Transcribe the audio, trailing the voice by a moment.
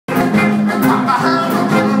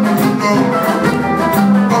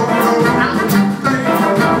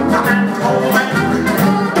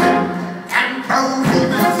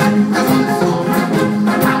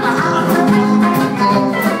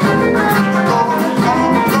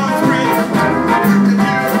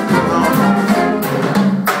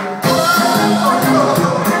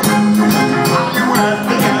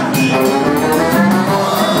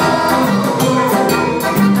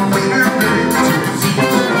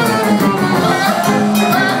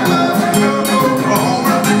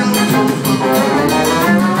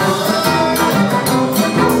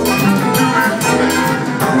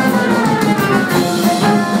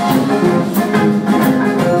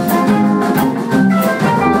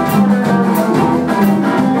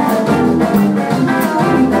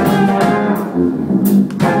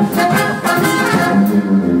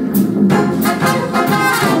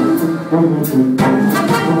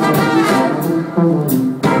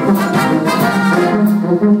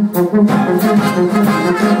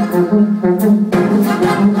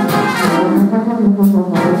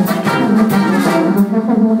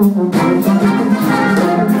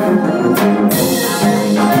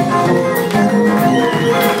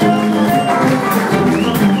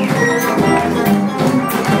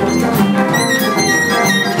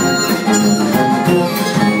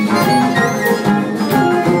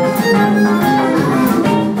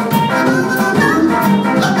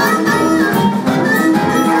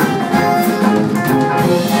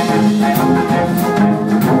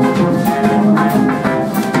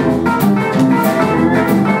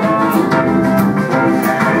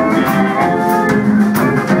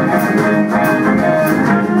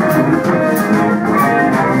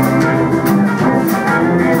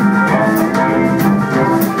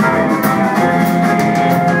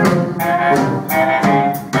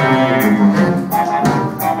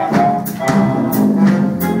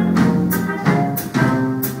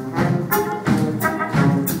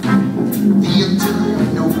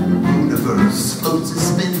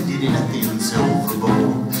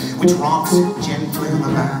which rocks gently on the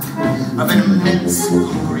back of an immense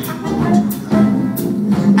green tortuga.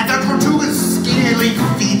 And our tortuga's scaly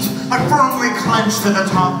feet are firmly clenched to the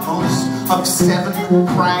topmost of 7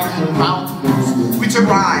 craggy mountains, which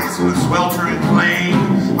arise from the sweltering plain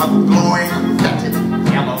of glowing, fetid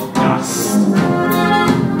yellow dust.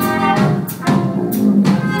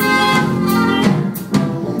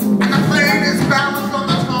 And the plain is balanced on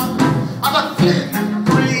the top of a thin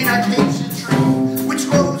green acacia tree, which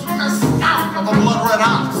grows from the snout of a blood-red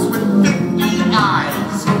ox with 50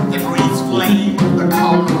 eyes that breathes flame the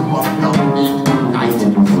color of the midnight sky.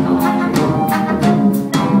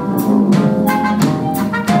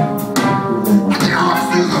 And the ox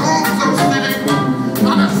is also sitting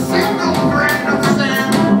on a single grain of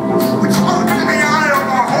sand, which floats in the eye of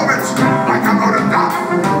the hermit like a load of dust.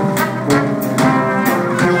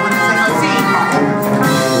 No one has ever seen a hermit.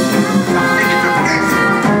 Something it's a fish,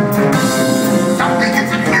 something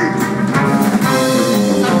it's a newt,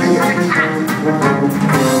 something it's a cat.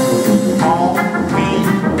 All we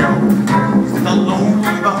know is that the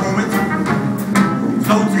lonely hermit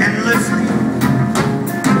floats endlessly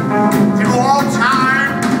through all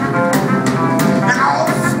time and all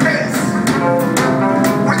space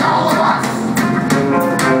with all of us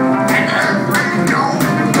and every known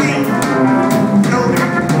thing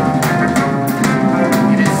floating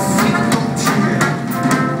in a single chair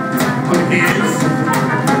of his